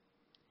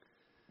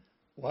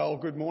Well,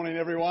 good morning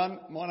everyone.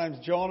 My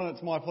name's John and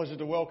it's my pleasure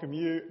to welcome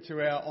you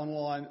to our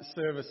online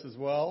service as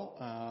well.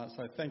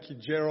 So thank you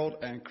Gerald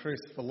and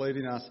Chris for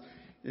leading us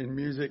in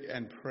music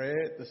and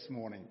prayer this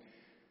morning.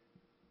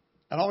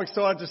 And I'm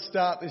excited to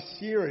start this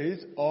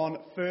series on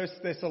 1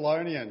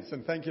 Thessalonians,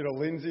 and thank you to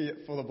Lindsay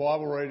for the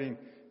Bible reading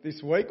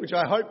this week, which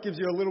I hope gives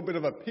you a little bit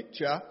of a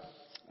picture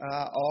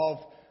of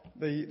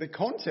the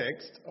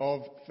context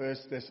of 1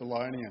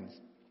 Thessalonians.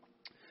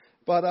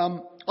 But I'm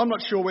not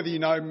sure whether you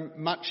know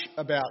much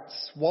about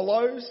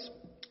swallows,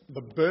 the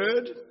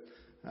bird.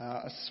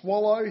 A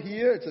swallow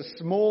here, it's a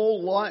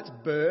small, light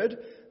bird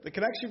that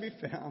can actually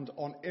be found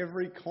on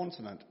every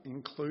continent,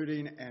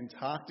 including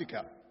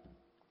Antarctica.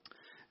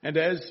 And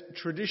as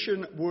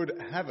tradition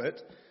would have it,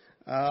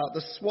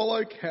 the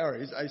swallow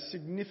carries a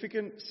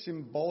significant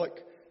symbolic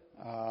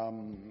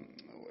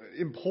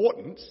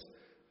importance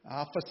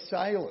for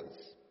sailors,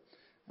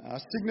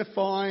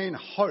 signifying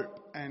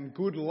hope and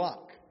good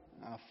luck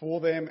for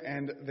them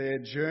and their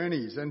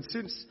journeys. And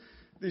since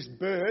this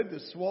bird, the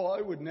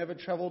swallow, would never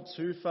travel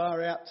too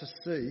far out to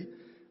sea,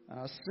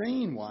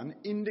 seeing one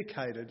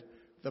indicated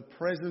the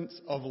presence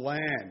of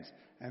land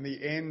and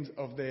the end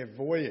of their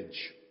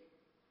voyage.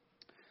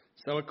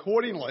 So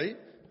accordingly,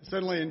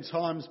 certainly in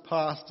times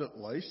past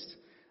at least,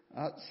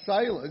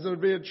 sailors, it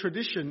would be a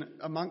tradition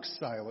amongst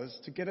sailors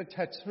to get a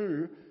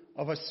tattoo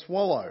of a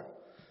swallow.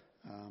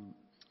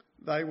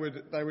 They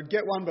would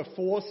get one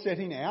before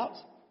setting out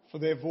for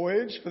their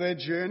voyage, for their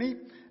journey,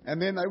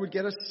 and then they would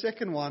get a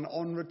second one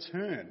on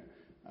return,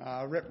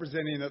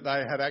 representing that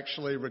they had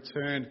actually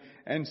returned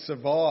and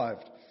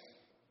survived.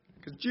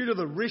 Because due to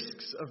the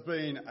risks of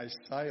being a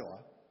sailor,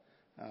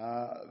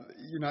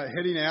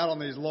 heading out on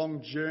these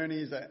long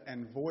journeys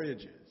and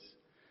voyages,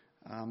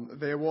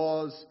 there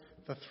was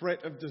the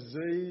threat of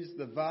disease,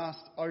 the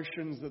vast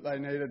oceans that they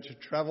needed to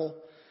travel,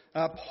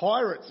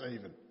 pirates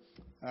even.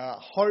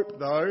 Hope,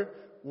 though,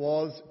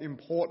 was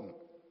important.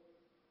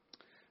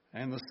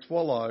 And the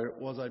swallow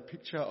was a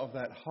picture of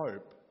that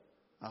hope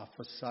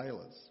for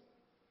sailors.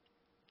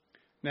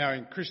 Now,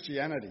 in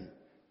Christianity,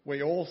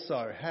 we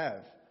also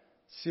have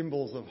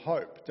symbols of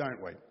hope, don't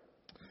we?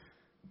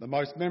 The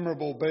most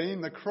memorable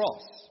being the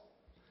cross.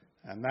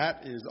 And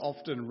that is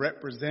often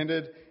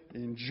represented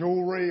in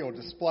jewellery or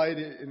displayed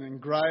and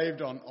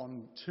engraved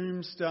on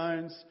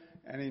tombstones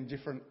and in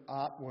different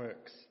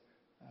artworks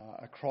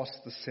across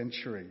the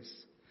centuries.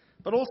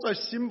 But also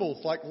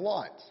symbols like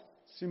light.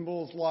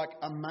 Symbols like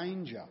a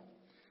manger,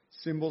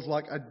 symbols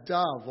like a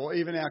dove, or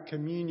even our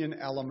communion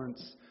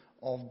elements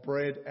of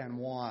bread and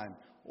wine,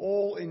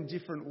 all in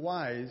different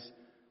ways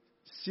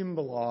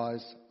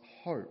symbolise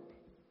hope.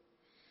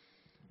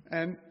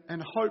 And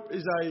hope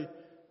is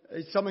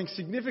something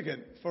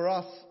significant for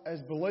us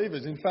as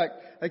believers. In fact,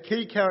 a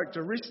key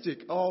characteristic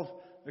of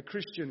the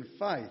Christian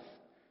faith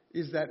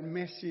is that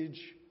message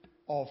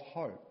of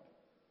hope.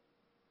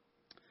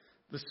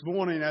 This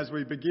morning, as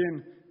we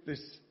begin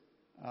this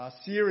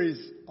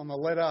series on the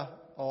letter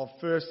of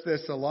 1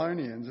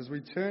 Thessalonians, as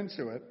we turn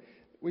to it,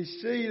 we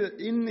see that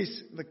in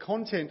the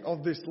content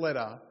of this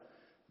letter,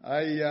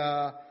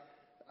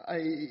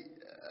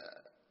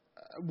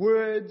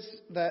 words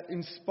that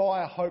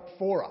inspire hope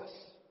for us.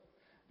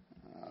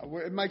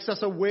 It makes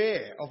us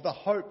aware of the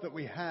hope that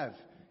we have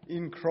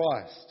in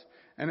Christ.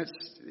 And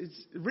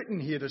it's written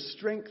here to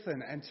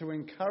strengthen and to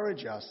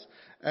encourage us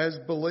as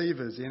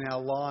believers in our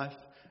life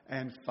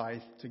and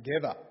faith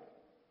together.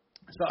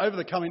 So over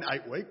the coming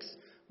 8 weeks,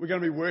 we're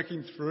going to be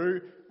working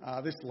through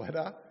this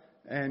letter,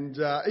 and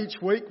each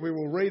week we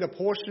will read a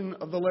portion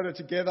of the letter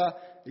together,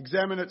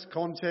 examine its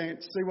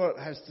content, see what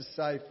it has to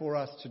say for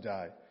us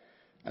today.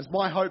 It's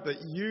my hope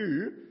that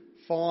you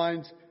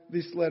find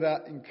this letter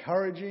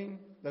encouraging,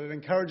 that it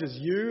encourages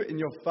you in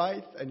your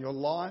faith and your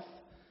life,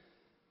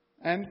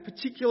 and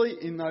particularly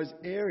in those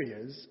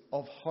areas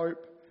of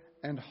hope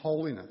and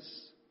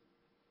holiness.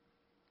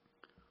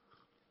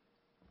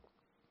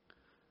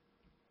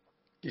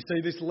 You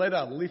see, this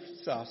letter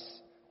lifts us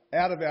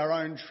out of our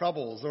own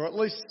troubles, or at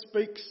least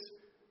speaks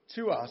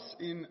to us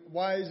in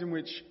ways in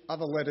which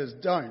other letters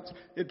don't.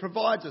 It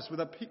provides us with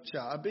a picture,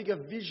 a bigger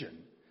vision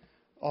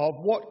of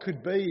what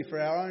could be for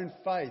our own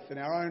faith and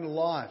our own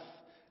life,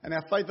 and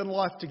our faith and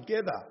life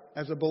together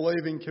as a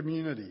believing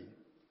community.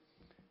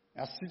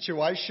 Our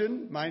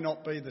situation may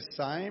not be the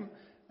same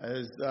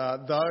as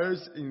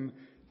those in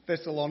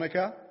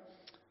Thessalonica.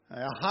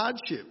 Our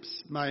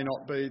hardships may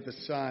not be the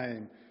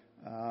same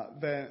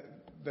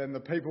than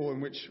the people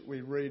in which we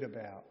read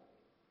about.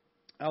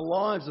 Our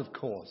lives, of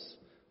course,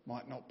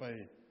 might not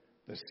be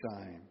the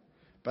same.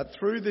 But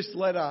through this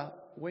letter,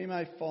 we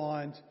may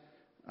find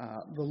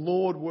the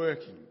Lord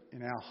working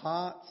in our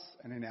hearts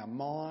and in our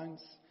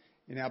minds,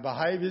 in our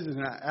behaviours and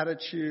our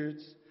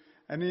attitudes,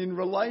 and in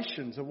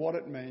relation to what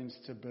it means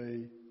to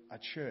be a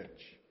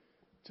church,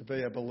 to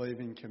be a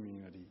believing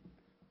community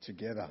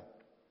together.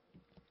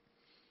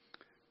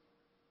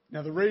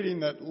 Now, the reading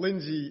that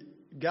Lindsay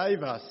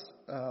gave us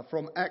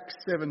from Acts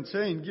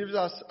 17 gives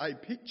us a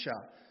picture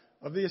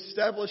of the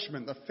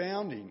establishment, the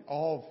founding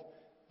of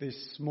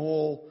this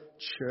small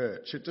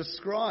church. It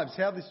describes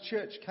how this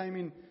church came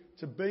into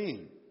to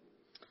being.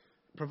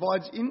 It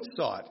provides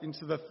insight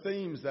into the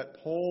themes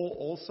that Paul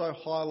also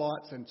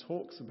highlights and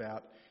talks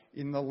about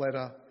in the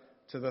letter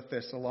to the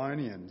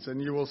Thessalonians.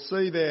 And you will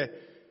see there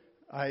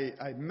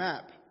a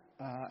map,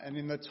 and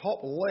in the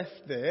top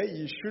left there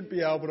you should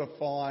be able to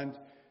find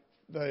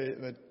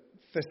the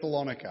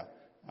Thessalonica,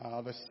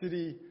 the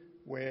city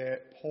where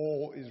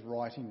Paul is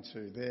writing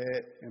to,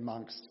 there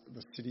amongst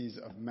the cities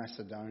of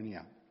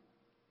Macedonia.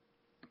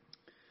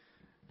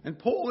 And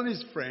Paul and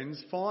his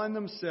friends find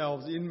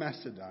themselves in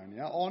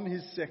Macedonia on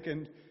his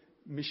second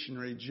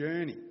missionary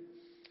journey.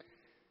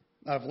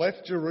 They've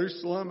left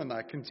Jerusalem and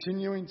they're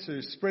continuing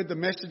to spread the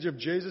message of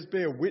Jesus,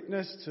 be a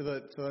witness to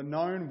the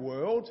known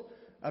world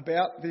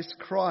about this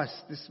Christ,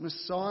 this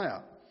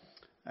Messiah.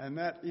 And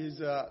that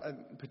is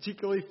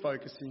particularly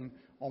focusing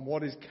on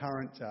what is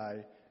current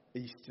day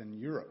Eastern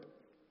Europe.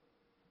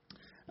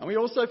 And we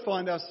also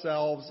find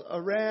ourselves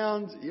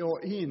around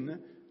or in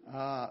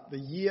the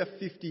year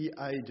 50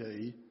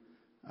 AD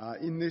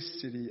in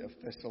this city of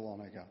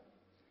Thessalonica.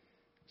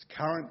 It's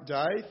current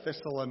day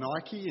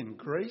Thessaloniki in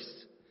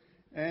Greece,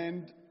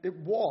 and it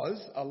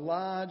was a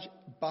large,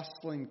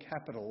 bustling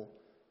capital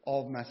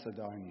of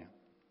Macedonia.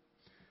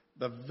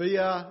 The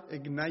Via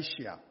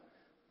Egnatia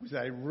was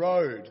a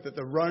road that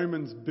the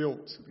Romans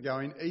built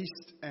going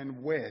east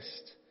and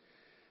west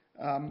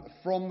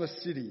from the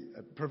city.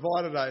 It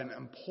provided an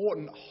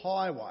important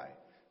highway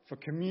for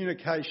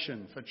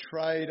communication, for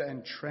trade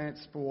and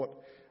transport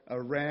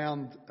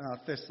around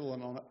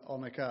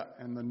Thessalonica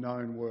and the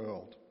known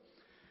world.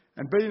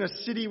 And being a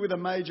city with a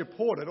major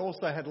port, it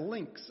also had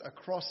links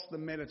across the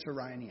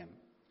Mediterranean.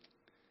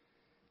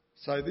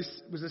 So this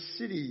was a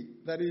city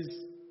that is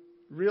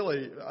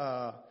really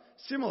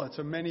similar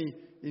to many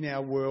in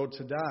our world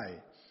today.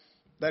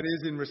 That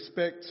is in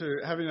respect to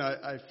having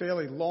a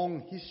fairly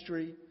long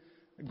history,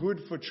 good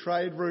for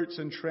trade routes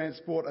and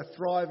transport, a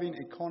thriving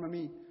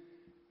economy,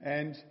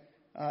 and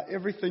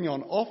everything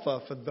on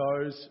offer for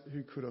those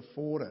who could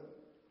afford it.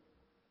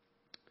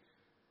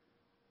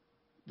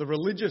 The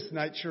religious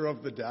nature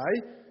of the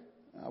day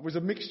was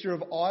a mixture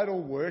of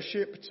idol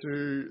worship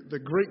to the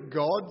Greek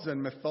gods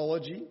and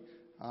mythology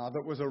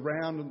that was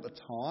around at the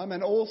time,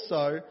 and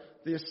also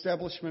the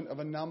establishment of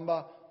a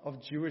number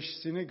of Jewish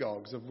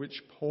synagogues, of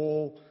which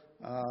Paul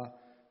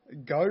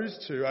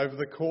goes to over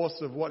the course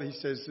of what he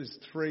says is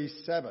 3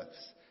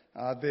 Sabbaths,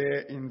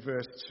 there in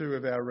verse 2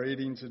 of our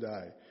reading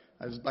today.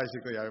 It's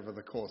basically over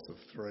the course of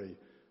 3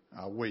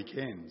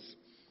 weekends.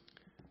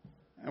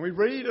 And we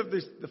read of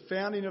the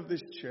founding of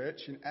this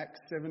church in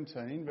Acts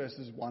 17,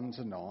 verses 1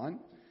 to 9.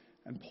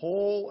 And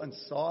Paul and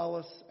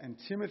Silas and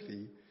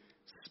Timothy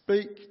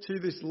speak to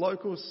this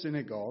local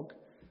synagogue.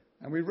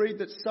 And we read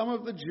that some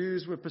of the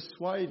Jews were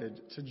persuaded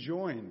to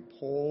join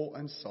Paul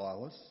and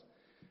Silas,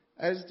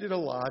 as did a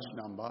large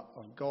number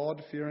of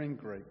God-fearing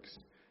Greeks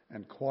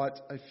and quite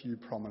a few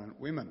prominent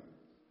women.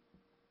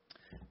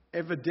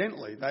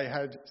 Evidently, they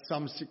had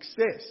some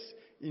success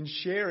in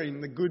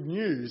sharing the good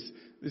news,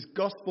 this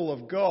gospel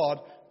of God,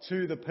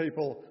 to the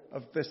people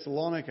of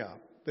Thessalonica.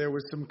 There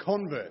were some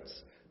converts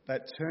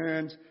that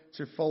turned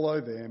to follow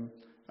them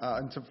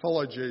and to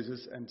follow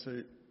Jesus and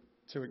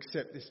to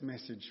accept this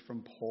message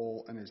from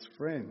Paul and his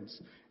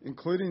friends,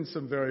 including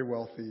some very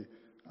wealthy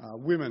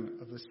women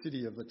of the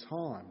city of the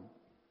time.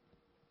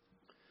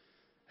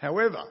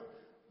 However,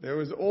 there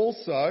was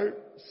also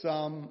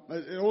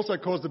it also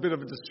caused a bit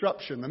of a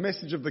disruption. The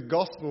message of the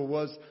gospel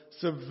was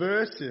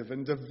subversive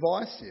and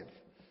divisive,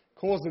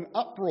 caused an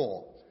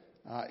uproar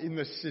in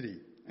the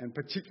city, and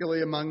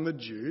particularly among the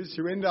Jews,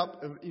 who end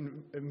up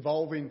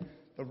involving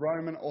the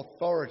Roman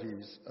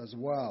authorities as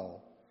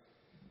well.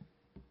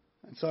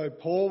 And so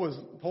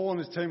Paul and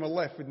his team were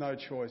left with no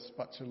choice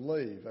but to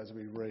leave, as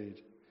we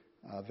read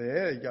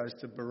there. He goes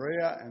to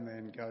Berea and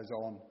then goes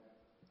on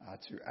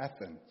to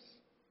Athens.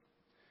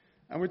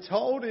 And we're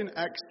told in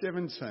Acts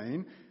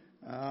 17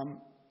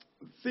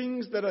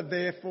 things that are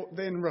therefore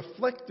then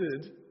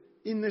reflected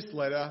in this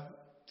letter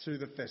to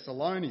the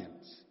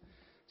Thessalonians.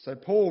 So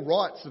Paul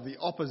writes of the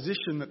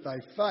opposition that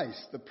they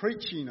faced, the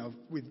preaching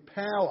with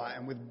power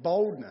and with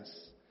boldness.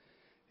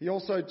 He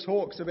also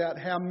talks about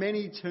how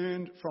many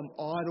turned from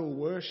idol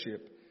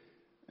worship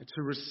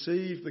to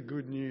receive the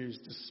good news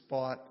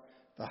despite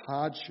the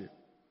hardship.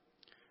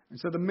 And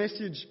so the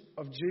message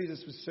of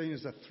Jesus was seen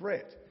as a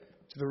threat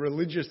to the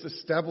religious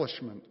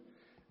establishment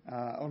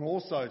and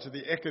also to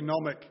the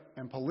economic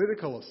and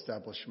political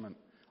establishment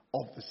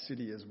of the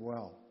city as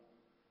well.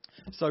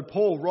 So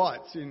Paul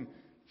writes in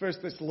 1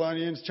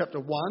 Thessalonians chapter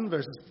 1,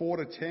 verses 4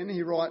 to 10,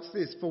 he writes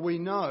this: "For we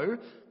know,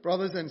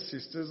 brothers and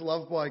sisters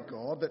loved by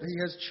God, that he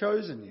has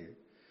chosen you,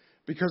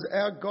 because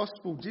our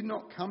gospel did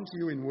not come to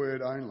you in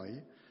word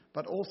only,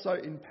 but also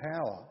in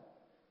power,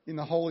 in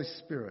the Holy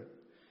Spirit,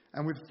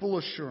 and with full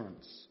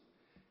assurance.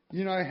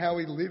 You know how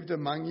we lived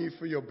among you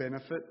for your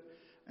benefit,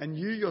 and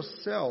you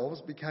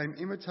yourselves became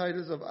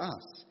imitators of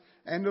us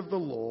and of the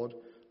Lord,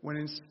 when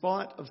in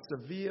spite of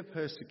severe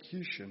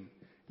persecution,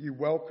 you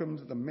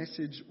welcomed the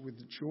message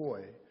with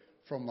joy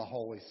from the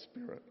Holy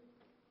Spirit."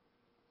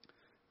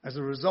 As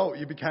a result,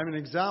 you became an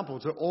example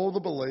to all the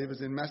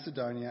believers in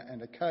Macedonia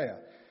and Achaia,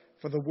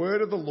 for the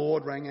word of the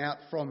Lord rang out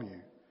from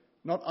you,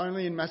 not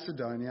only in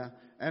Macedonia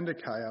and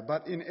Achaia,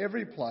 but in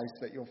every place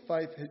that your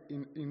faith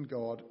in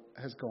God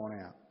has gone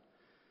out.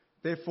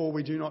 Therefore,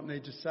 we do not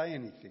need to say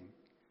anything,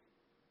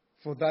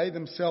 for they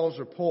themselves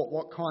report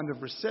what kind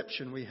of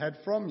reception we had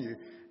from you,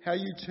 how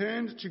you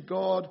turned to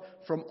God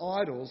from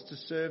idols to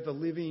serve the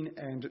living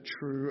and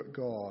true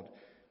God,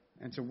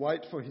 and to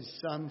wait for his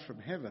Son from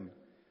heaven,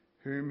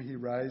 whom he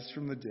raised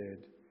from the dead,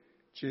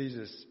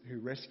 Jesus, who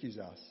rescues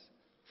us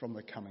from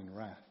the coming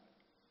wrath.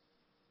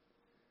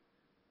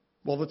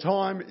 While the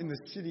time in the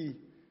city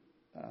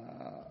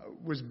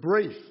was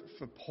brief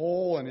for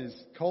Paul and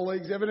his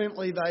colleagues,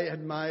 evidently they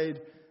had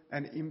made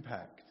an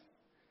impact.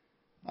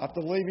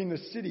 After leaving the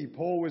city,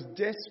 Paul was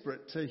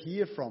desperate to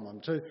hear from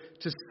them,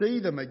 to see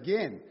them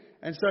again.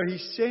 And so he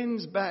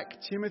sends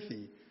back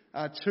Timothy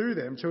to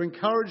them to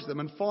encourage them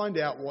and find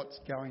out what's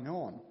going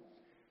on.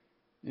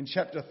 In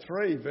chapter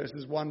 3,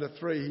 verses 1 to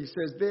 3, he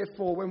says,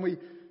 "Therefore, when we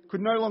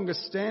could no longer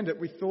stand it,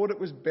 we thought it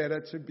was better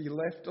to be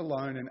left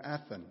alone in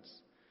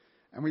Athens.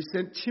 And we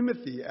sent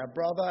Timothy, our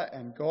brother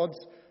and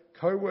God's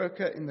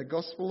co-worker in the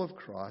gospel of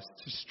Christ,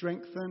 to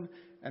strengthen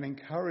and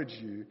encourage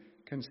you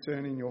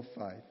concerning your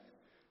faith,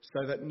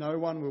 so that no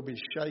one will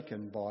be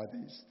shaken by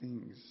these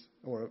things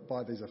or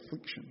by these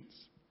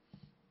afflictions."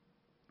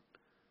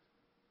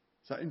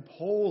 So in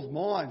Paul's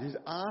mind, he's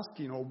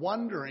asking or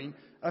wondering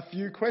a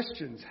few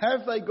questions.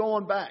 Have they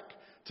gone back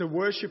to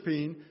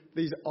worshipping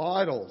these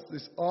idols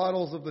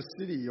of the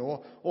city?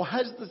 Or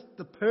has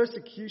the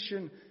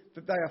persecution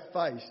that they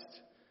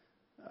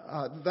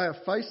are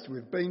faced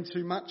with been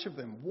too much of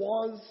them?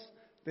 Was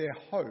their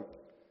hope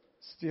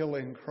still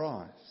in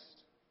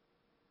Christ?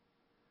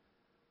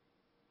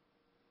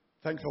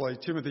 Thankfully,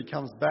 Timothy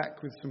comes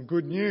back with some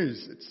good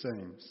news, it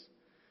seems.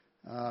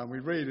 We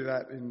read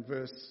that in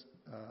verse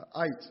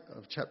 8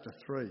 of chapter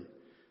 3.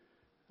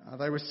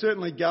 They were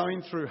certainly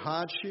going through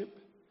hardship,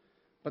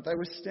 but they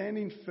were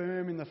standing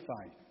firm in the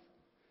faith.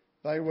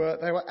 They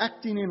were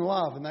acting in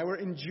love, and they were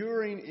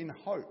enduring in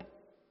hope.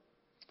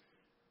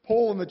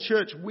 Paul and the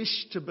church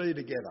wished to be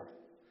together.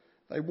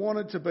 They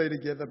wanted to be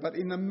together, but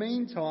in the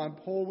meantime,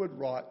 Paul would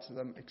write to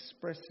them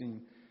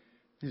expressing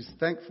his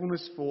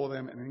thankfulness for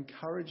them and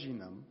encouraging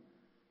them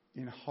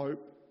in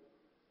hope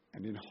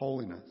and in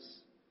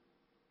holiness.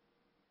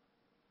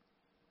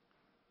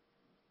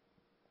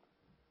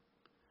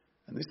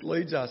 And this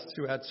leads us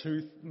to our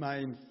two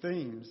main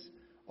themes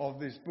of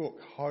this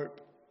book,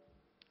 hope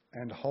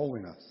and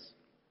holiness.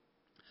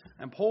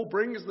 And Paul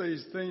brings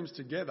these themes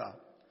together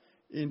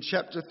in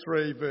chapter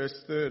 3,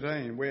 verse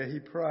 13, where he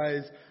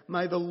prays,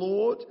 "May the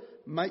Lord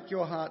make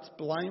your hearts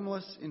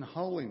blameless in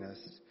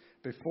holiness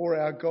before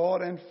our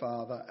God and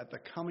Father at the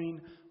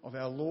coming of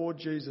our Lord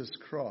Jesus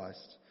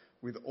Christ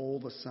with all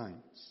the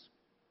saints."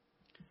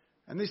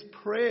 And this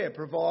prayer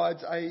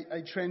provides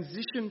a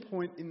transition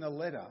point in the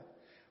letter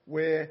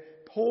where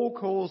Paul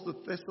calls the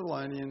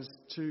Thessalonians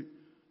to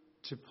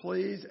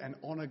please and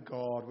honour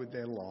God with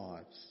their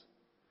lives.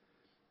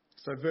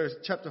 So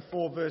chapter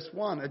 4, verse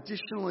 1,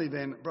 "Additionally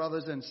then,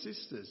 brothers and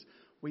sisters,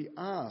 we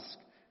ask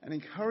and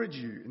encourage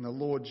you in the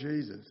Lord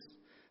Jesus,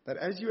 that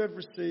as you have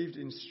received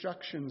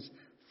instructions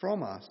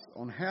from us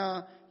on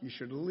how you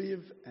should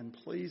live and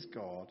please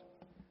God,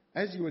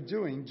 as you are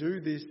doing,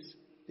 do this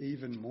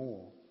even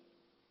more."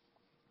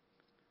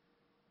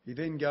 He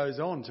then goes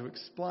on to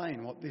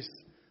explain what this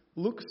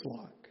looks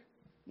like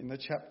in the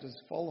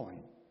chapters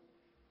following.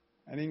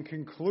 And in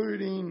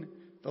concluding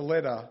the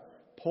letter,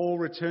 Paul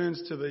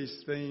returns to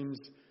these themes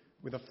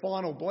with a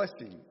final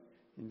blessing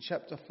in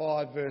chapter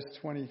 5, verse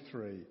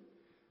 23.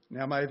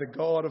 "Now may the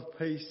God of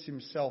peace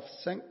himself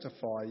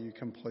sanctify you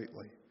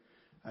completely,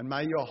 and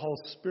may your whole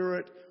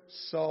spirit,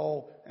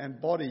 soul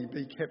and body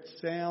be kept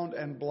sound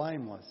and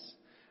blameless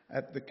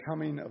at the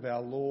coming of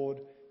our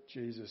Lord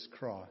Jesus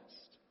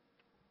Christ."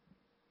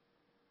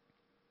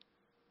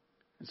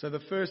 And so the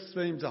first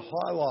theme to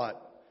highlight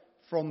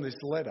from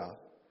this letter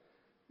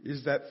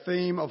is that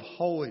theme of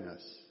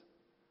holiness,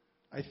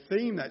 a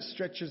theme that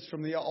stretches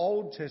from the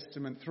Old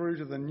Testament through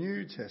to the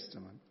New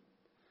Testament.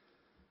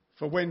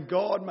 For when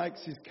God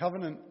makes his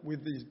covenant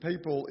with his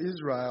people,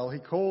 Israel, he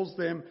calls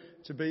them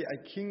to be a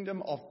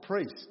kingdom of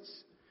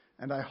priests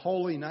and a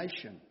holy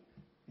nation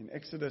in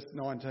Exodus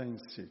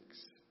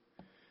 19:6.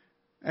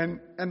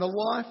 And the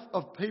life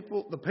of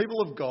the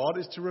people of God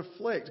is to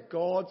reflect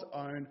God's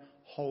own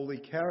holy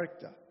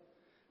character.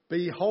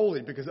 "Be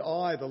holy because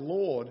I, the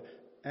Lord,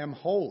 am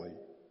holy."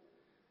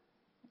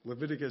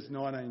 Leviticus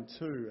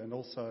 19:2 and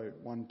also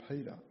 1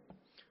 Peter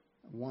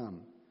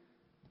 1.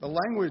 The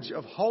language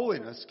of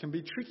holiness can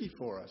be tricky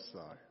for us,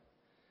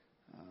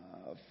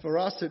 though. For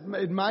us, it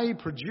may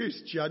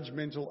produce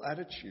judgmental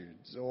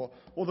attitudes or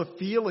the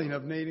feeling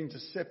of needing to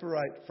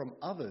separate from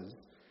others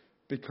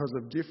because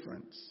of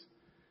difference.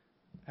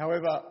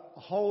 However,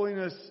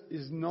 holiness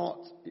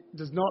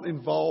does not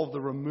involve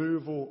the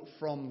removal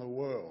from the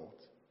world.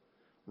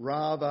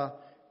 Rather,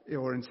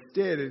 or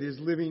instead, it is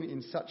living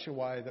in such a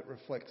way that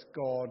reflects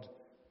God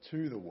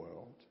to the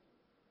world.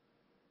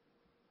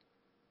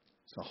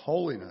 So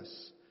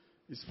holiness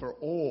is for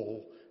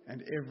all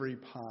and every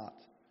part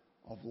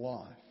of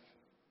life.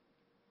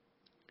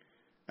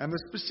 And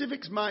the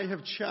specifics may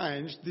have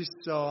changed this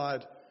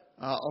side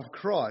of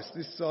Christ,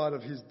 this side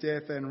of his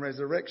death and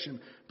resurrection.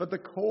 But the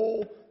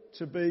call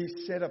to be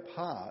set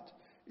apart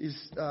is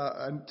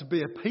and to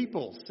be a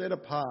people set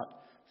apart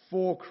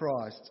for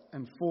Christ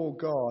and for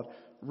God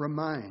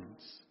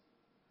remains.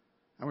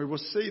 And we will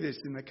see this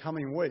in the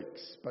coming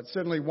weeks. But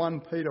certainly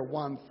 1 Peter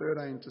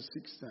 1:13 to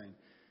 16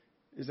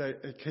 is a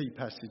key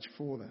passage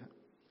for that.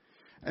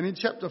 And in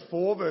chapter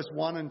 4, verse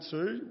 1 and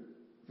 2,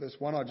 verse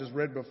 1 I just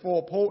read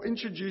before, Paul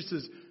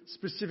introduces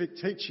specific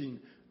teaching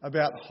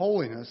about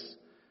holiness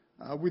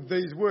with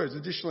these words.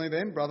 Additionally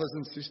then, brothers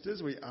and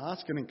sisters, we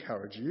ask and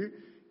encourage you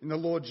in the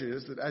Lord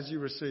Jesus that as you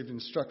received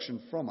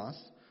instruction from us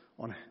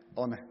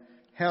on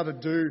how to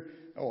do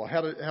or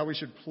how we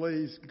should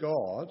please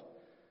God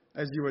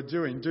as you are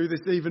doing, do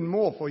this even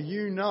more, for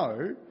you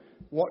know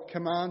what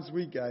commands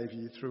we gave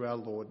you through our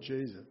Lord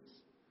Jesus.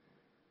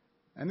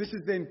 And this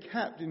is then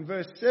capped in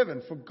verse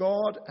 7, for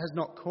God has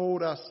not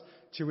called us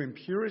to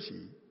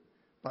impurity,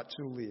 but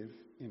to live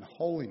in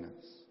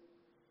holiness.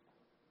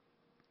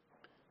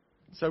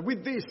 So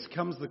with this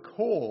comes the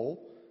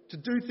call to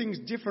do things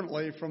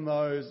differently from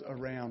those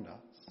around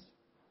us.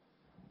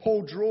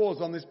 Paul draws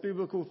on this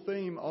biblical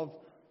theme of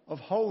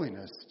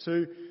holiness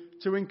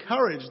to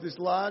encourage this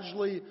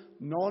largely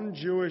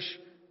non-Jewish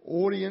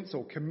audience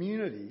or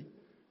community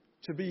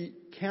to be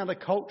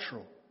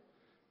countercultural.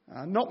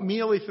 Not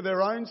merely for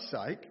their own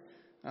sake,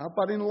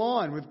 but in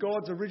line with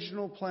God's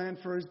original plan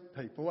for his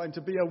people, and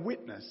to be a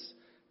witness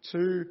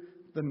to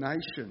the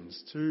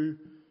nations, to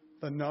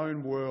the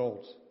known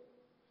world.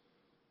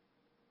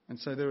 And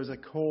so there is a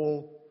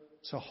call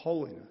to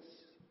holiness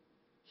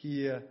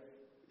here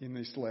in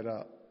this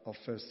letter of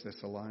 1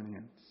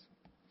 Thessalonians.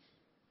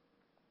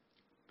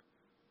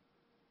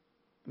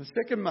 The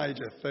second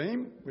major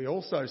theme we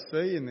also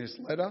see in this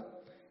letter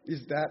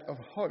is that of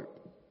hope.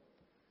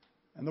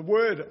 And the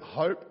word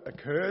hope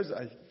occurs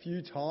a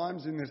few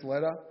times in this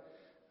letter,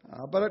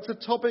 but it's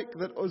a topic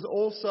that was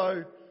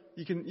also,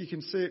 you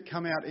can see it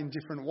come out in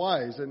different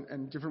ways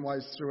and different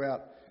ways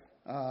throughout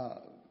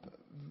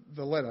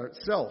the letter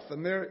itself.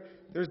 And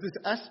there's this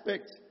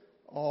aspect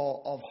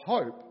of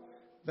hope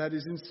that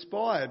is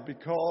inspired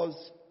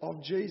because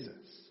of Jesus.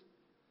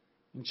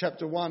 In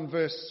chapter 1,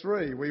 verse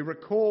 3, we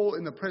recall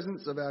in the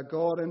presence of our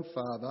God and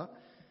Father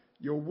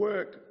your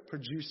work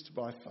produced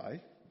by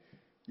faith,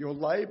 your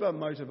labour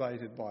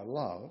motivated by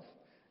love,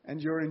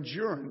 and your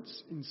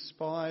endurance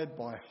inspired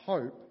by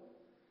hope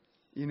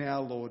in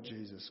our Lord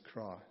Jesus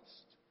Christ.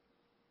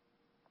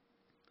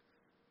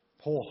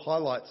 Paul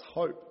highlights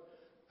hope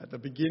at the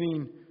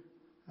beginning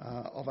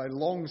of a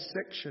long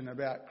section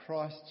about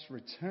Christ's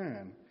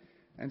return,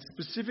 and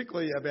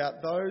specifically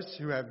about those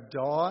who have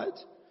died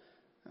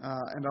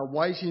and are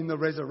waiting the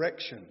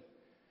resurrection.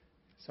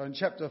 So in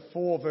chapter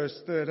 4,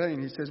 verse 13,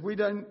 he says, we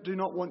do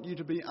not want you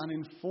to be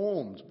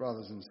uninformed,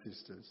 brothers and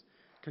sisters,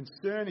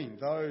 concerning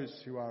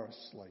those who are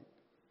asleep,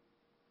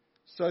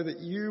 so that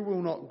you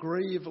will not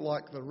grieve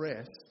like the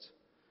rest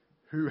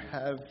who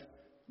have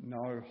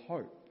no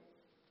hope.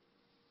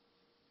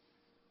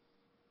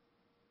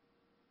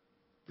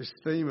 This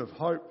theme of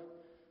hope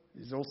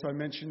is also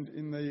mentioned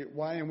in the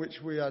way in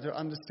which we are to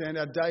understand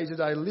our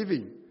day-to-day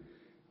living,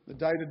 the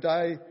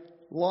day-to-day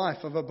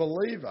life of a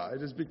believer.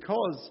 It is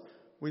because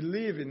we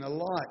live in the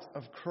light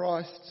of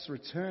Christ's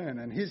return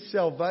and his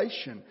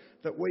salvation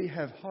that we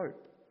have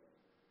hope.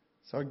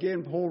 So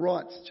again, Paul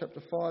writes,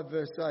 chapter 5,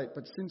 verse 8,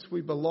 but since we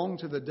belong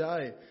to the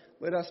day,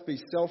 let us be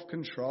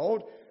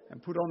self-controlled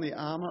and put on the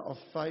armour of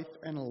faith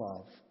and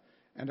love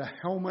and a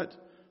helmet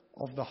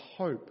of the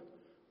hope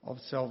of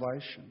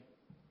salvation.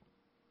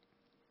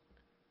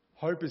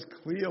 Hope is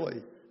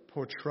clearly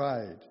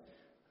portrayed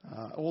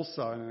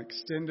also in an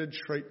extended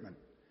treatment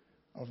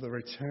of the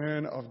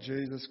return of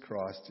Jesus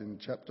Christ in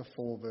chapter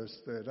 4, verse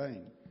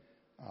 13,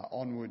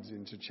 onwards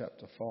into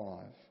chapter 5,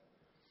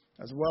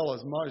 as well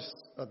as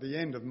at the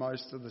end of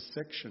most of the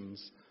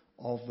sections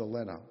of the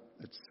letter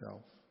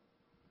itself.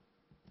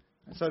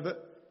 And so that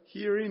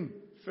here in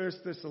 1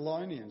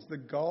 Thessalonians, the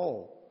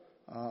goal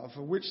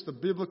for which the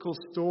biblical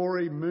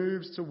story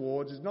moves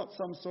towards is not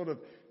some sort of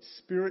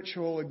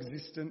spiritual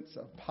existence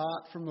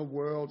apart from the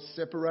world,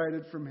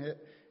 separated from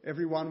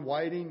everyone,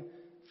 waiting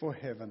for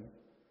heaven,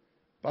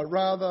 but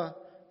rather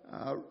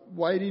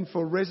waiting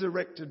for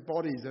resurrected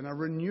bodies and a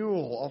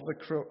renewal of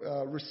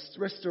the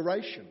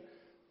restoration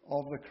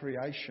of the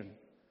creation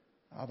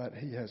that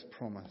he has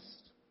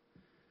promised.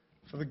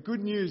 For the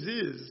good news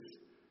is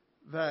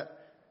that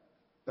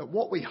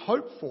what we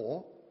hope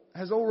for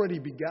has already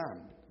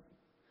begun.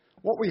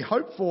 What we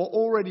hope for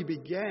already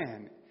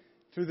began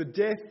through the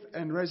death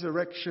and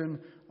resurrection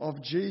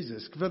of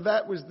Jesus. For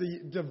that was the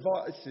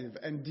divisive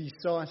and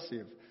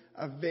decisive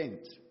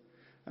event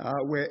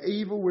where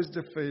evil was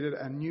defeated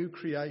and new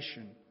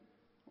creation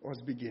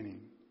was beginning.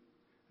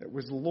 It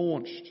was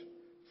launched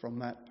from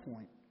that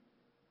point.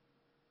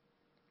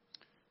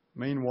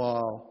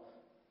 Meanwhile,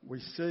 we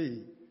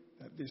see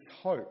that this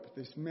hope,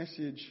 this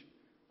message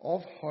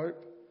of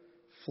hope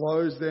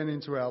flows then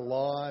into our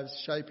lives,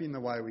 shaping the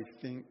way we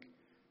think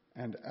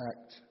and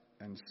act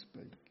and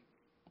speak.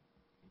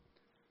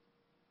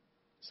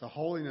 So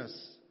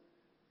holiness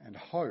and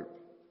hope,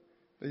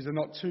 these are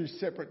not two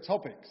separate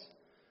topics.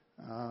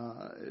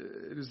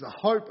 It is the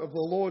hope of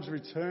the Lord's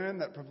return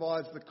that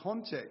provides the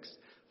context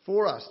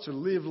for us to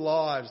live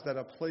lives that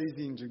are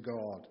pleasing to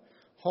God,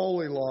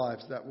 holy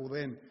lives that will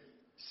then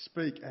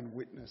speak and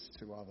witness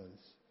to others.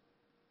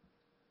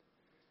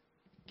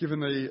 Given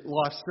the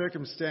life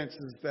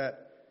circumstances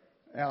that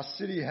our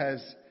city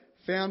has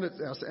found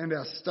and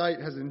our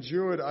state has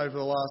endured over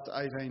the last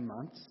 18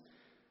 months,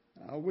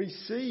 we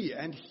see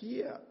and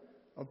hear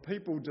of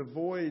people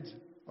devoid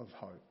of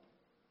hope.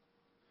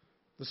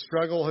 The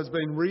struggle has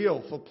been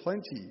real for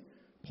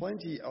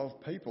plenty of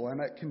people,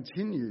 and it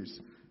continues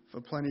for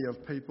plenty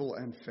of people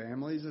and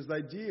families as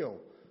they deal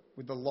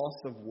with the loss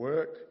of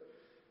work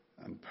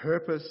and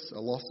purpose, a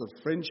loss of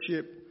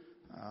friendship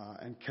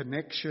and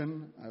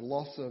connection, a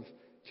loss of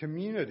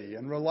community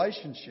and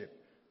relationship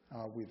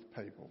with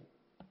people.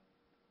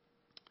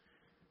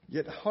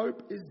 Yet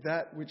hope is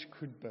that which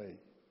could be.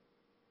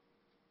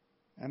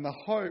 And the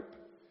hope,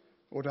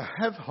 or to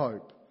have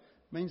hope,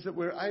 means that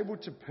we're able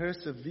to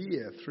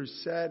persevere through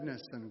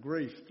sadness and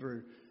grief,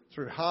 through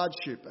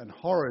hardship and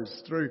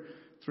horrors, through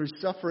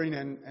suffering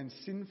and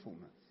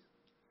sinfulness.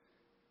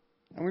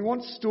 And we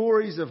want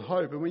stories of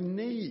hope, and we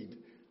need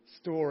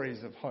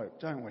stories of hope,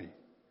 don't we?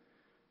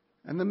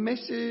 And the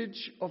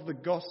message of the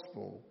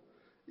gospel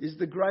is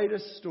the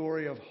greatest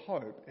story of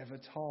hope ever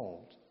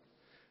told.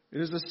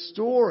 It is a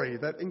story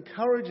that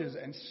encourages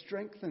and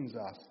strengthens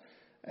us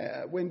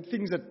when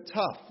things are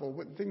tough or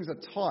when things are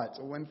tight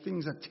or when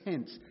things are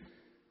tense.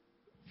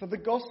 For the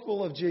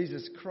gospel of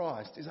Jesus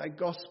Christ is a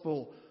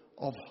gospel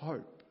of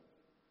hope.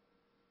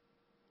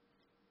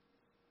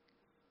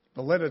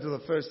 The letter to the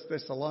First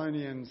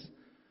Thessalonians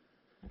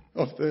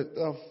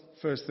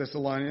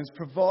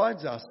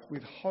provides us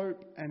with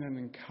hope and an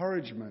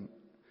encouragement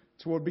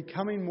toward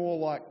becoming more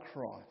like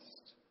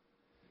Christ.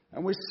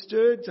 And we're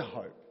stirred to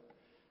hope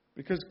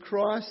because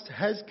Christ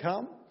has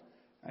come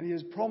and he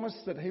has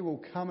promised that he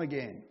will come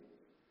again.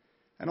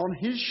 And on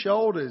his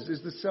shoulders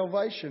is the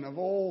salvation of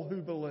all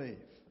who believe.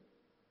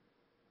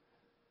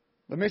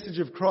 The message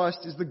of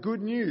Christ is the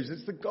good news.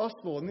 It's the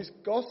gospel, and this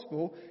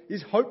gospel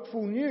is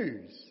hopeful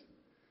news.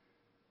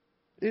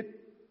 It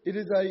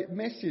is a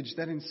message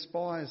that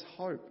inspires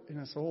hope in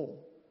us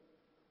all.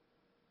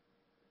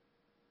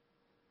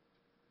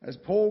 As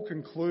Paul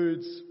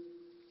concludes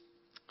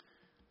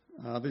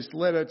this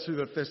letter to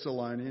the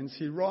Thessalonians,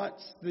 he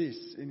writes this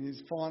in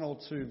his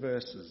final 2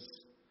 verses.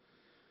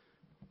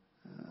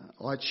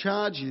 I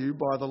charge you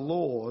by the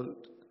Lord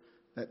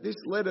that this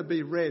letter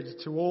be read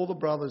to all the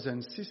brothers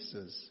and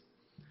sisters.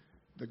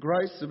 The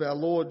grace of our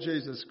Lord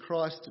Jesus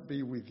Christ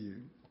be with you.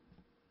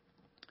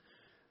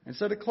 And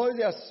so to close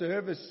our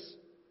service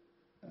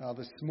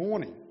this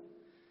morning,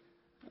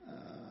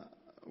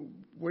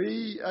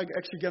 we are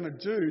actually going to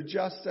do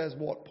just as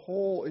what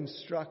Paul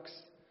instructs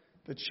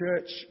the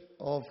church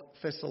of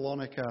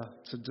Thessalonica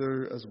to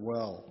do as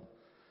well.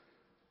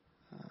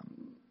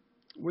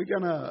 We're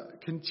going to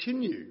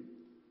continue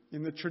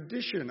in the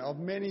tradition of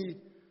many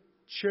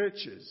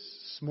churches,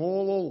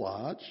 small or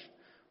large,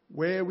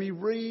 where we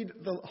read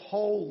the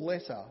whole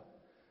letter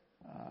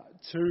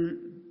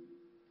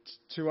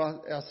to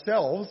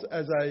ourselves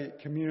as a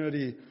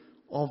community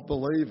of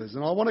believers.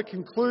 And I want to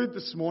conclude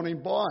this morning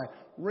by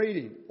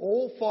reading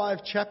all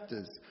 5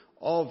 chapters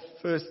of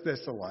 1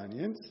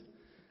 Thessalonians.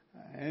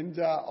 And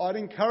I'd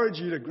encourage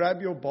you to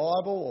grab your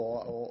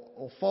Bible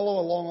or follow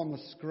along on the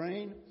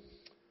screen.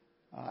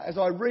 As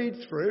I read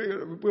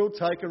through, it will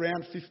take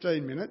around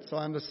 15 minutes,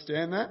 I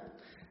understand that.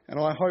 And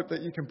I hope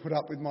that you can put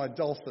up with my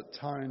dulcet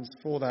tones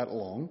for that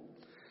long.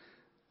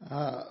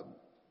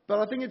 But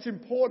I think it's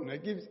important.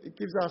 It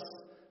gives us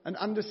an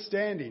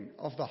understanding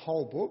of the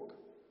whole book.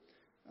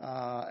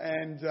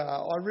 And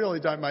I really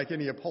don't make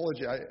any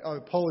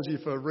apology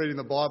for reading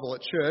the Bible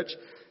at church.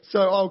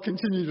 So I'll do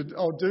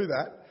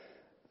that.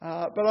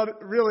 But I'd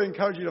really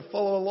encourage you to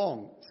follow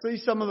along. See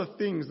some of the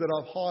things that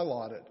I've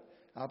highlighted,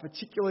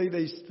 particularly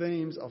these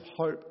themes of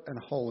hope and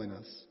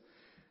holiness.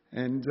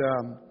 And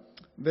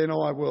then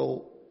I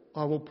will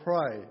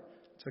pray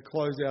to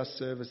close our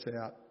service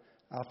out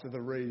after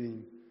the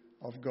reading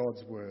of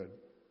God's Word.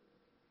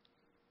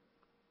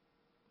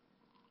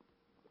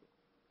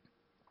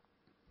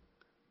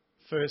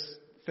 1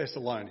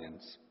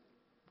 Thessalonians.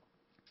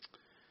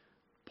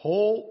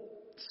 Paul,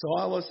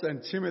 Silas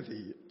and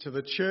Timothy to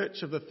the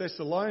church of the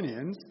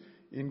Thessalonians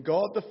in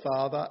God the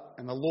Father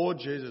and the Lord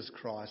Jesus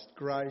Christ,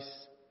 grace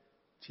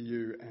to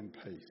you and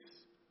peace.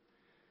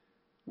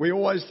 We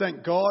always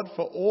thank God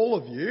for all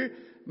of you,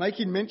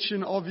 making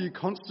mention of you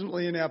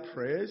constantly in our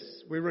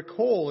prayers. We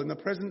recall in the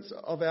presence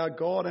of our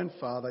God and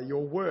Father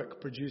your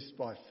work produced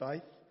by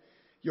faith,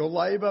 your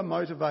labour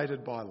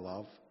motivated by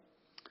love,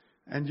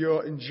 and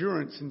your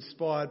endurance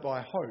inspired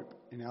by hope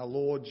in our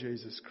Lord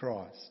Jesus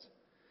Christ.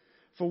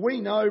 For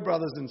we know,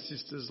 brothers and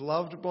sisters,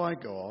 loved by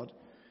God,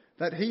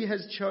 that he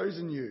has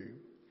chosen you,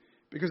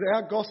 because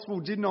our gospel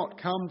did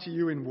not come to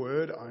you in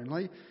word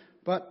only,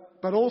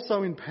 but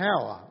also in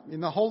power, in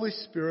the Holy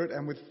Spirit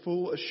and with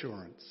full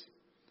assurance.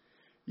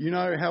 You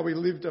know how we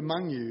lived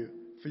among you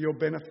for your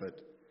benefit,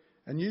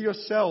 and you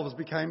yourselves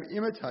became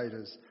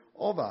imitators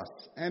of us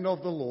and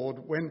of the Lord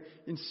when,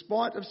 in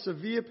spite of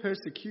severe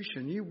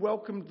persecution, you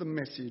welcomed the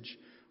message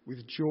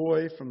with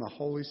joy from the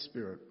Holy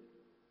Spirit.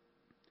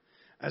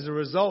 As a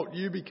result,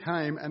 you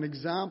became an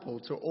example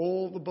to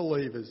all the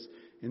believers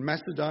in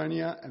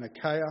Macedonia and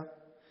Achaia,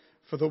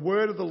 for the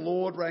word of the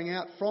Lord rang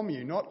out from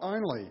you, not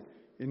only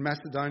in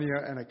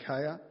Macedonia and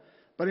Achaia,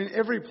 but in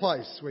every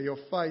place where your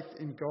faith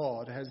in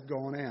God has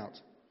gone out.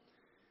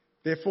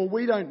 Therefore,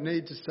 we don't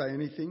need to say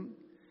anything,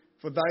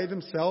 for they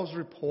themselves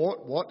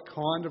report what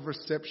kind of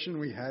reception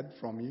we had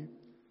from you,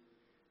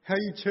 how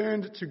you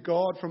turned to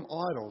God from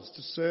idols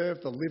to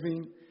serve the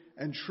living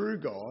and true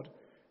God,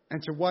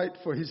 and to wait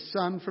for his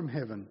Son from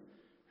heaven,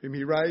 whom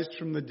he raised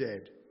from the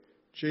dead,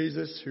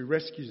 Jesus, who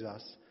rescues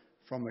us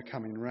from the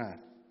coming wrath.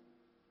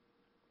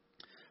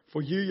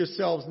 For you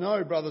yourselves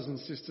know, brothers and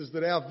sisters,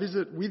 that our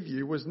visit with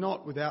you was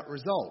not without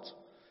result.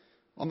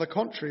 On the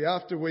contrary,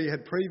 after we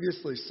had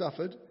previously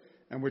suffered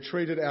and were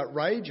treated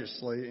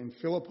outrageously in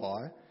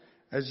Philippi,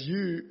 as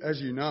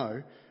you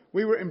know,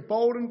 we were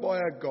emboldened by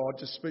our God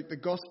to speak the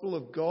gospel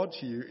of God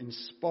to you in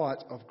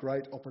spite of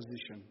great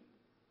opposition.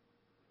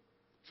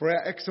 For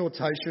our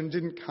exhortation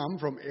didn't come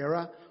from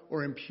error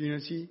or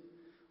impunity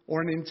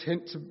or an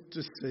intent to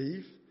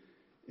deceive.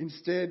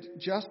 Instead,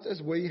 just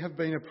as we have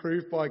been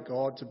approved by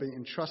God to be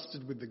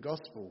entrusted with the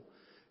gospel,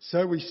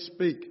 so we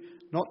speak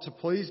not to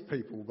please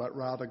people, but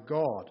rather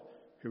God,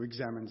 who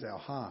examines our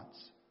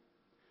hearts.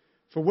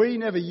 For we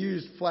never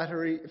used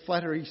flattering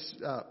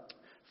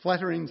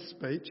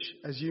speech,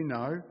 as you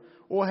know,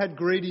 or had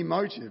greedy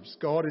motives.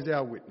 God is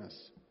our witness.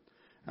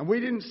 And we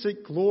didn't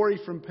seek glory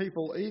from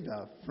people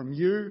either, from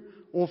you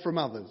or from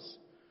others.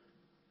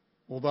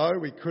 Although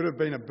we could have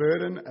been a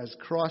burden as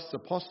Christ's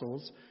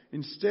apostles,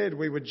 instead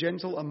we were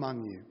gentle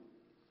among you.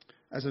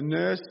 As a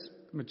nurse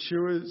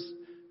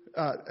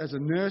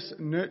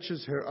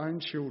nurtures her own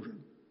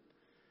children.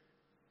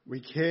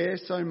 We care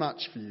so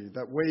much for you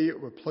that we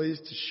were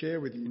pleased to share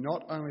with you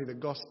not only the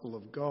gospel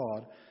of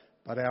God,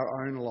 but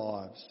our own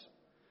lives,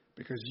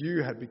 because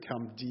you had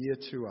become dear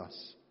to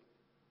us.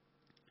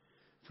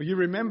 For you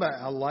remember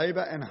our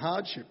labour and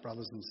hardship,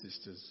 brothers and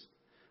sisters,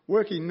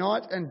 working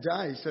night and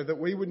day so that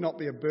we would not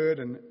be a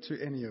burden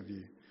to any of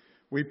you.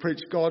 We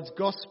preach God's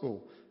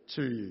gospel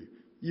to you.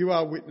 You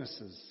are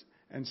witnesses,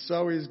 and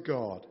so is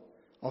God,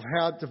 of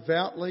how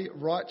devoutly,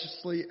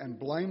 righteously and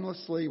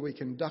blamelessly we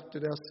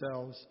conducted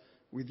ourselves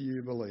with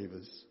you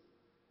believers.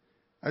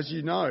 As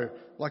you know,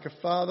 like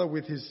a father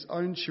with his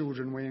own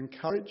children, we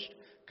encouraged,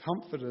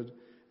 comforted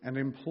and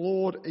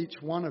implored each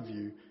one of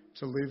you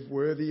to live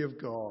worthy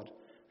of God,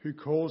 who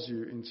calls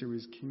you into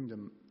his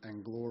kingdom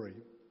and glory.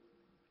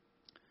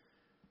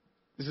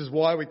 This is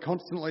why we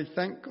constantly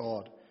thank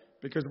God,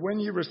 because when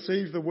you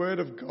received the word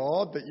of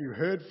God that you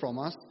heard from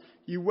us,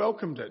 you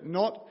welcomed it,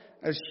 not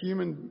as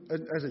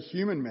a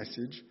human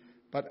message,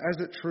 but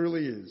as it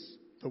truly is,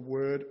 the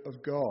word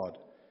of God,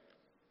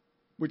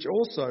 which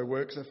also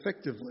works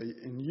effectively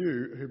in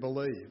you who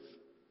believe.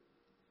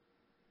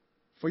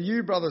 For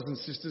you, brothers and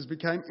sisters,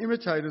 became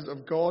imitators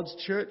of God's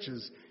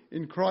churches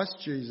in Christ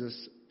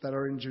Jesus that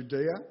are in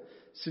Judea,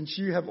 since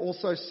you have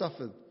also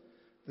suffered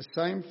the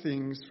same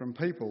things from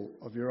people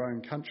of your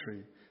own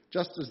country,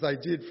 just as they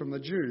did from the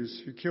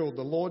Jews who killed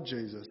the Lord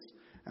Jesus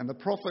and the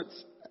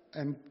prophets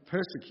and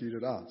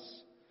persecuted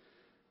us.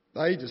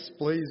 They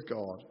displease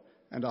God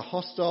and are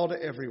hostile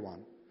to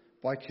everyone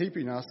by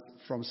keeping us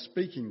from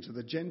speaking to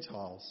the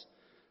Gentiles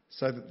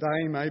so that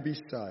they may be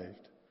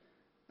saved.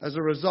 As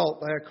a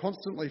result, they are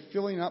constantly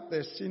filling up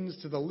their sins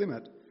to the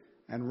limit,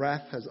 and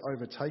wrath has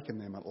overtaken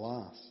them at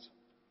last.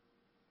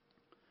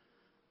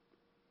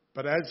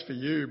 But as for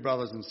you,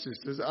 brothers and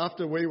sisters,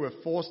 after we were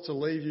forced to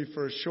leave you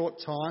for a short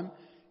time,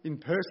 in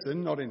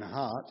person, not in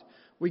heart,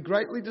 we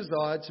greatly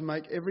desired to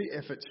make every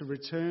effort to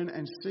return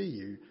and see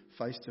you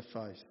face to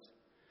face.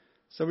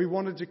 So we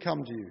wanted to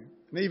come to you,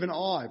 and even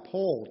I,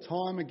 Paul,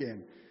 time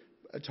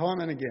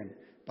and again,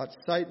 but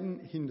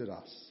Satan hindered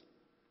us.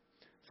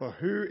 For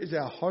who is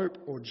our hope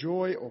or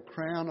joy or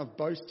crown of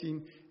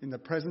boasting in the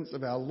presence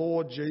of our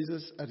Lord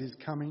Jesus at his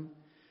coming?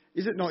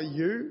 Is it not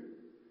you?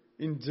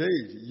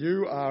 Indeed,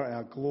 you are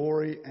our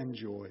glory and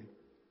joy.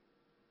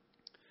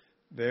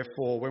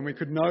 Therefore, when we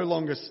could no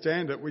longer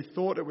stand it, we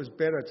thought it was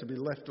better to be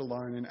left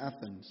alone in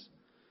Athens.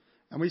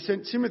 And we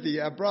sent Timothy,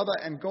 our brother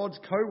and God's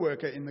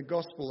co-worker in the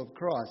gospel of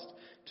Christ,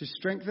 to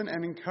strengthen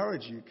and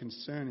encourage you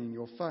concerning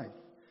your faith,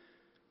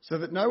 so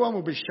that no one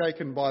will be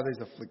shaken by these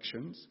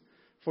afflictions.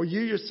 For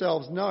you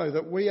yourselves know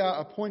that we are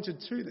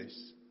appointed to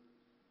this.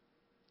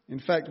 In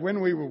fact,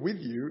 when we were with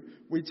you,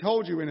 we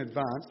told you in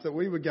advance that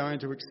we were going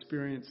to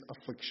experience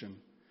affliction.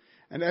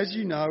 And as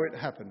you know, it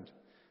happened.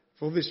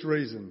 For this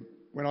reason,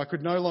 when I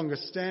could no longer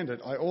stand it,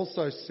 I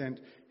also sent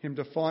him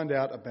to find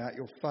out about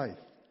your faith,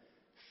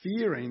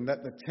 fearing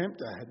that the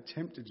tempter had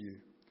tempted you,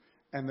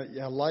 and that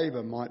your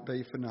labour might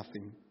be for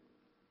nothing.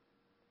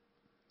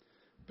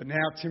 But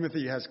now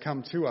Timothy has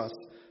come to us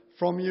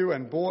from you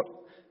and brought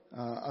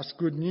us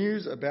good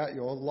news about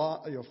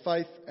your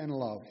faith and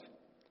love.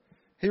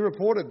 He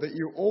reported that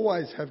you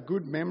always have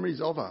good memories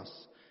of us,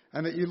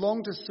 and that you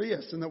long to see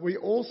us, and that we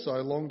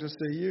also long to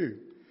see you.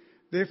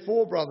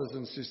 Therefore, brothers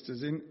and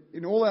sisters,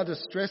 in all our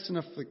distress and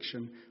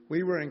affliction,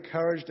 we were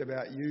encouraged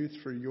about you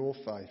through your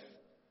faith.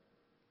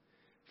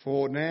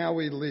 For now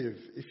we live,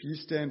 if you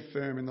stand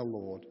firm in the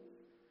Lord.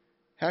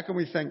 How can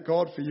we thank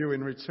God for you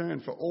in return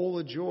for all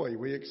the joy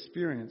we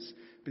experience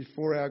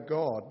before our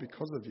God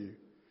because of you,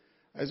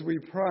 as we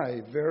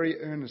pray very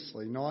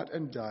earnestly night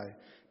and day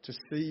to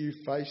see you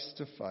face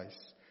to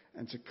face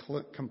and to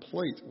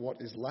complete what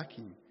is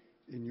lacking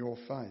in your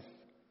faith?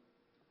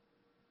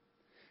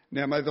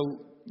 Now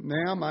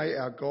may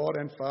our God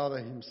and Father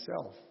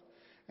himself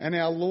and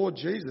our Lord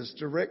Jesus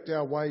direct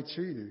our way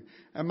to you,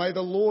 and may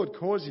the Lord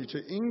cause you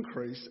to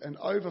increase and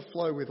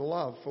overflow with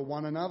love for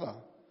one another.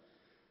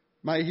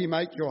 May he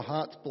make your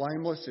hearts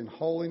blameless in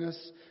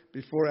holiness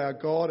before our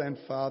God and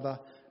Father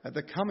at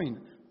the coming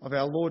of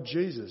our Lord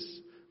Jesus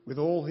with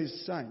all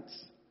his saints.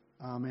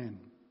 Amen.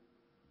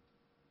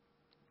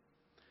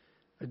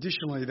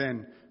 Additionally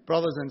then,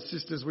 brothers and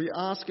sisters, we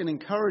ask and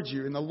encourage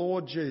you in the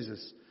Lord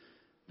Jesus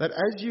that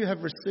as you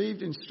have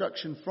received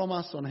instruction from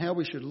us on how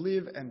we should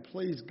live and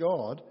please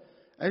God,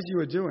 as you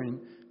are doing,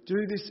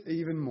 do this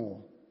even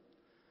more.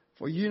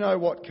 For you know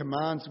what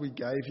commands we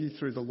gave you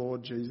through the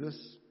Lord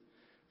Jesus.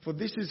 For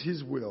this is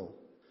his will,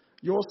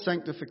 your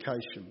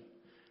sanctification,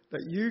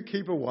 that you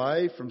keep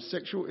away from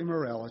sexual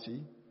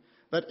immorality,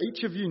 that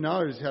each of you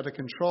knows how to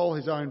control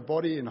his own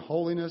body in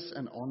holiness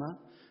and honour,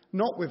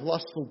 not with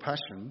lustful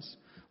passions,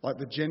 like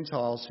the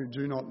Gentiles who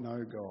do not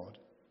know God.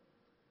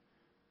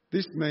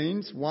 This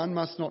means one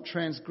must not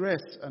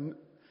transgress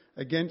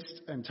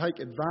against and take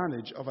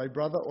advantage of a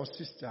brother or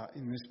sister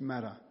in this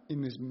manner,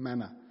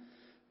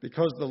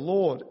 because the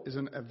Lord is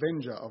an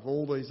avenger of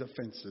all these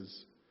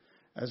offences,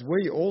 as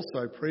we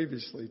also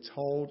previously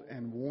told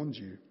and warned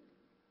you.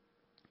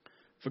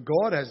 For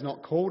God has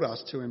not called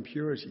us to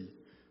impurity,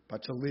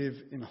 but to live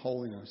in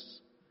holiness.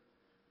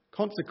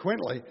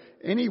 Consequently,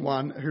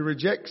 anyone who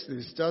rejects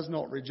this does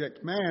not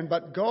reject man,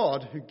 but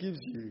God, who gives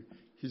you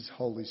his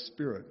Holy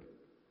Spirit.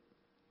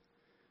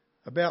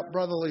 About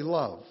brotherly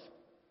love.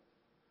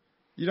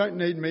 You don't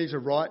need me to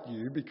write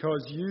you,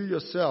 because you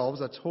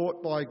yourselves are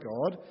taught by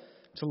God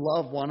to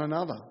love one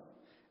another.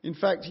 In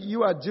fact,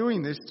 you are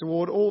doing this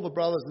toward all the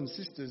brothers and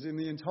sisters in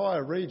the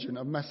entire region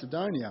of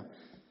Macedonia.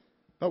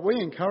 But we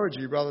encourage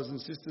you, brothers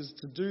and sisters,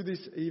 to do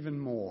this even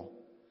more,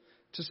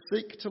 to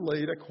seek to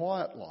lead a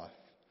quiet life,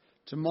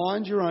 to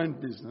mind your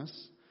own business,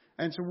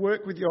 and to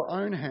work with your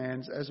own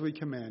hands as we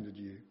commanded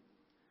you,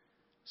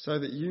 so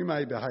that you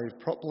may behave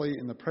properly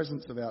in the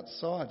presence of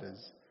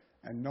outsiders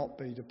and not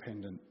be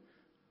dependent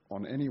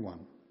on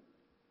anyone.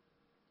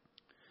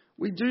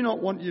 We do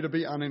not want you to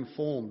be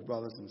uninformed,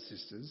 brothers and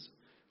sisters,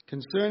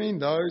 concerning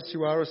those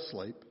who are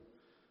asleep,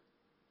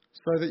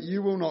 so that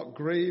you will not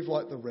grieve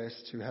like the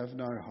rest who have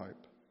no hope.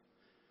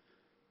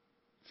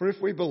 For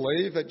if we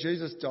believe that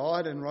Jesus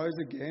died and rose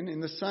again, in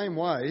the same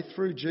way,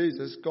 through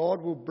Jesus,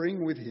 God will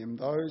bring with him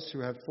those who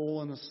have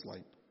fallen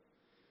asleep.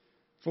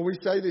 For we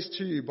say this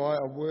to you by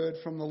a word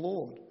from the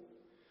Lord.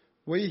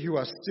 We who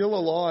are still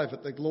alive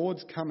at the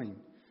Lord's coming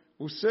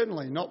will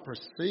certainly not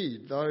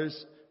precede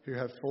those who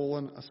have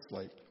fallen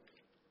asleep.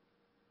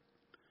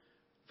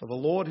 For the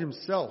Lord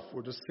himself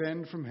will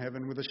descend from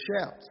heaven with a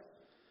shout,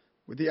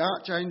 with the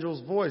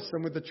archangel's voice,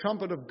 and with the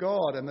trumpet of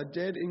God, and the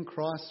dead in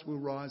Christ will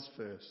rise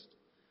first.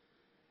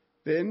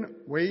 Then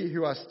we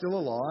who are still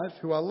alive,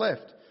 who are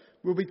left,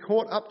 will be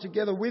caught up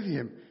together with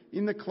him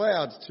in the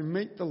clouds to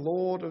meet the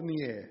Lord in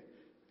the air,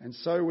 and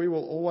so we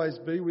will always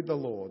be with the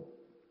Lord.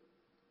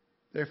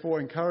 Therefore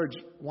encourage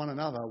one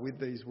another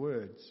with these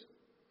words.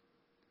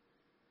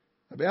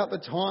 About the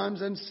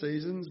times and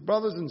seasons,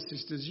 brothers and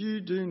sisters, you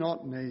do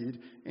not need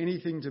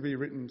anything to be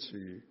written to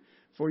you,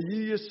 for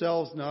you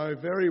yourselves know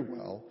very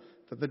well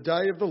that the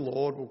day of the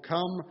Lord will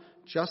come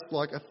just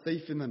like a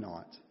thief in the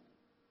night.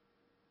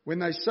 When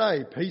they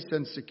say peace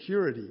and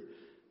security,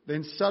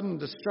 then sudden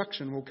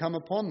destruction will come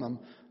upon them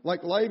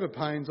like labour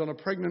pains on a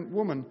pregnant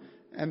woman,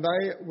 and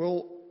they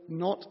will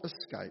not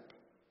escape.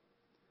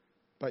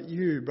 But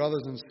you,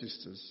 brothers and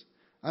sisters,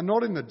 are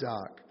not in the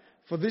dark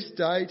for this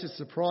day to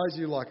surprise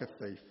you like a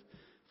thief.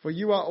 For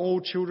you are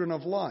all children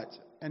of light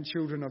and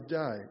children of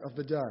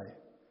the day.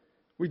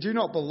 We do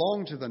not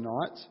belong to the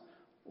night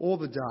or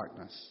the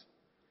darkness.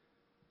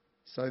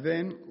 So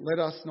then, let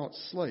us not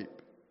sleep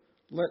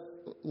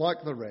like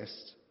the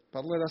rest,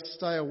 but let us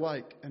stay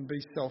awake and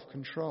be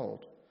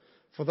self-controlled.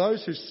 For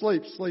those who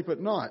sleep, sleep at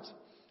night,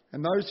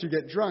 and those who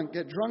get drunk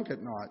at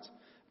night.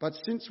 But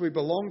since we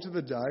belong to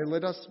the day,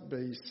 let us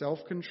be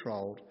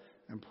self-controlled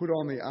and put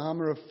on the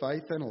armour of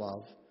faith and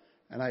love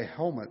and a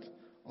helmet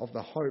of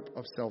the hope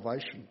of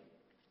salvation.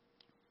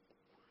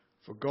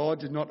 For God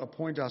did not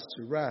appoint us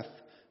to wrath,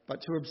 but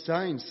to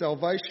obtain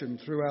salvation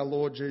through our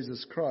Lord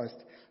Jesus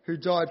Christ, who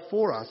died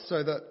for us,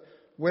 so that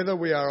whether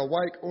we are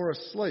awake or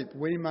asleep,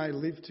 we may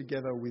live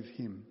together with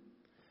him.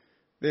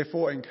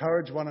 Therefore,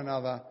 encourage one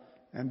another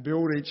and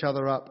build each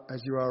other up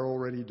as you are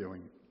already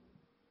doing.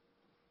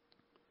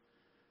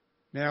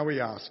 Now we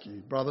ask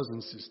you, brothers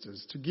and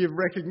sisters, to give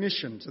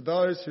recognition to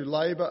those who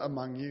labour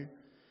among you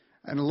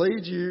and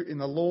lead you in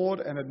the Lord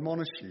and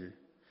admonish you,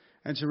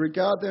 and to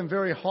regard them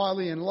very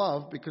highly in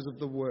love because of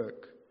their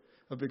work.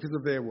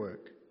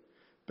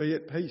 Be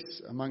at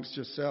peace amongst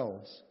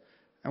yourselves.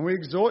 And we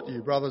exhort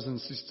you, brothers and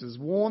sisters,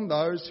 warn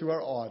those who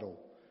are idle,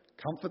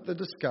 comfort the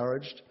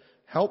discouraged,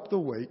 help the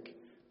weak,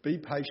 be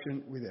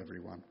patient with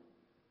everyone.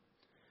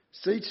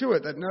 See to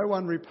it that no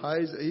one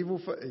repays evil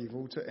for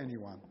evil to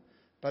anyone,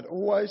 but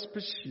always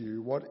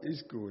pursue what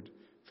is good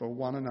for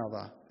one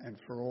another and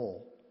for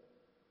all.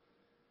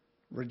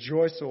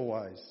 Rejoice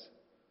always.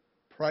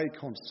 Pray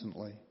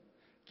constantly.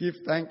 Give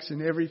thanks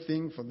in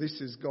everything, for this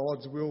is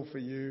God's will for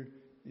you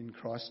in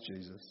Christ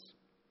Jesus.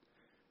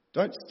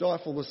 Don't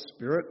stifle the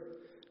Spirit.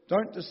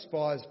 Don't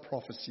despise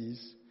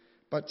prophecies,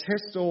 but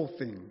test all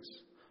things.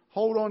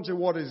 Hold on to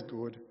what is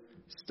good.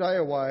 Stay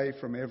away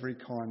from every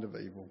kind of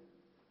evil.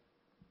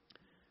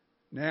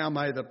 Now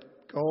may the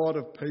God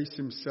of peace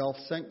himself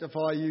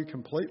sanctify you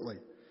completely,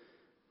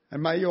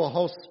 and may your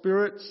whole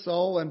spirit,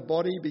 soul and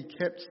body be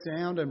kept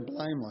sound and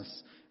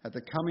blameless at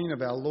the coming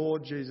of our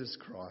Lord Jesus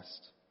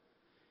Christ.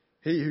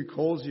 He who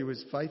calls you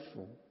is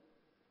faithful.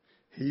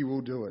 He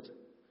will do it.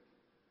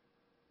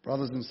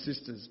 Brothers and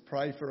sisters,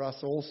 pray for us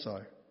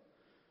also.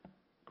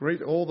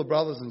 Greet all the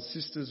brothers and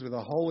sisters with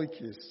a holy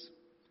kiss.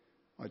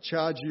 I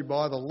charge you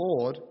by the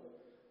Lord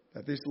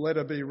that this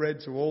letter be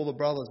read to all the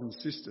brothers and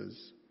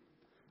sisters.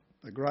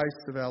 The grace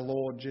of our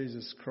Lord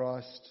Jesus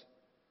Christ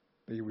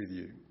be with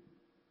you.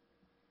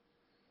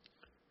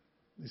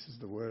 This is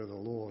the word of the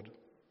Lord.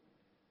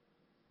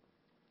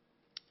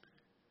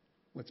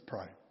 Let's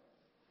pray.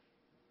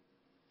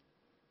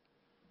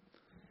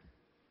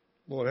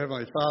 Lord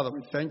Heavenly Father,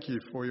 we thank you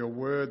for your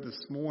word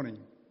this morning,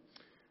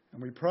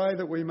 and we pray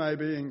that we may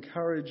be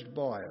encouraged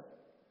by it,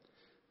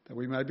 that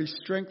we may be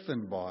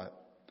strengthened by it,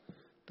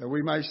 that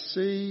we may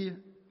see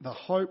the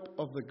hope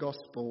of the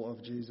gospel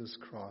of Jesus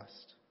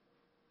Christ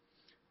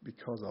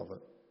because of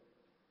it.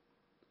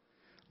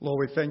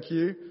 Lord, we thank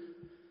you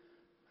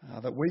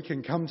that we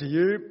can come to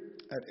you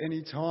at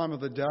any time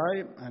of the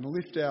day and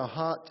lift our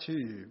heart to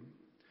you.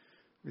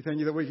 We thank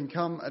you that we can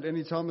come at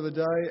any time of the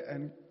day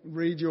and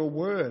read your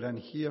word and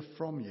hear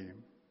from you.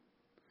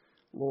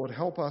 Lord,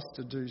 help us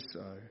to do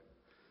so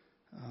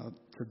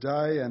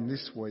today and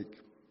this week.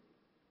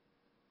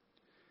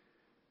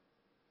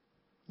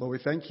 Lord,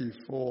 we thank you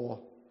for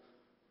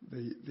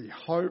the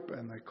hope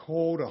and the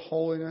call to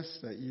holiness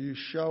that you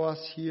show us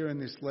here in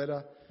this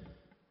letter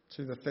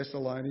to the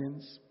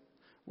Thessalonians.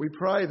 We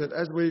pray that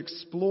as we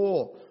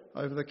explore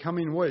over the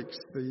coming weeks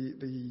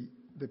the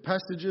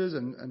passages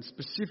and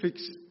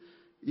specifics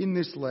in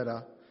this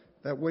letter,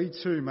 that we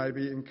too may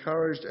be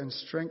encouraged and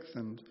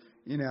strengthened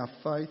in our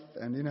faith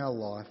and in our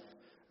life,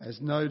 as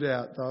no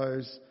doubt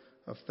those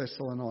of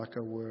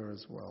Thessalonica were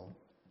as well.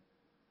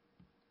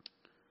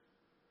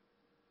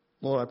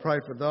 Lord, I pray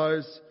for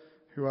those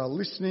who are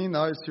listening,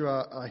 those who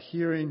are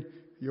hearing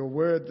your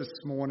word this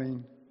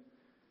morning.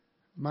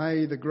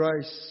 May the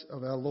grace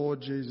of our Lord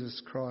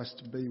Jesus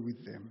Christ be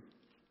with them.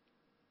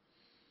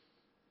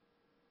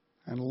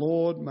 And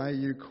Lord, may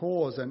you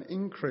cause an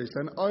increase,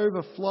 an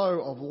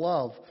overflow of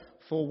love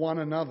for one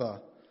another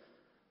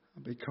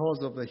because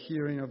of the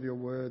hearing of your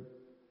word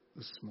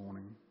this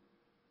morning.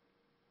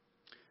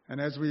 And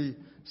as we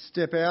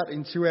step out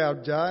into our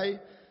day,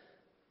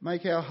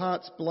 make our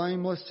hearts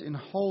blameless in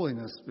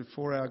holiness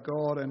before our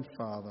God and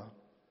Father.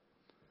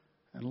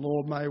 And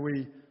Lord, may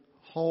we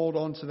hold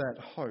on to that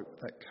hope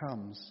that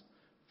comes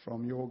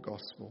from your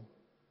gospel.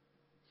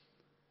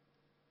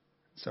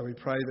 So we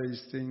pray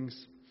these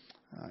things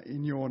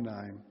in your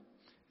name,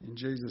 in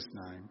Jesus'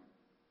 name.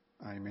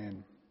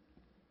 Amen.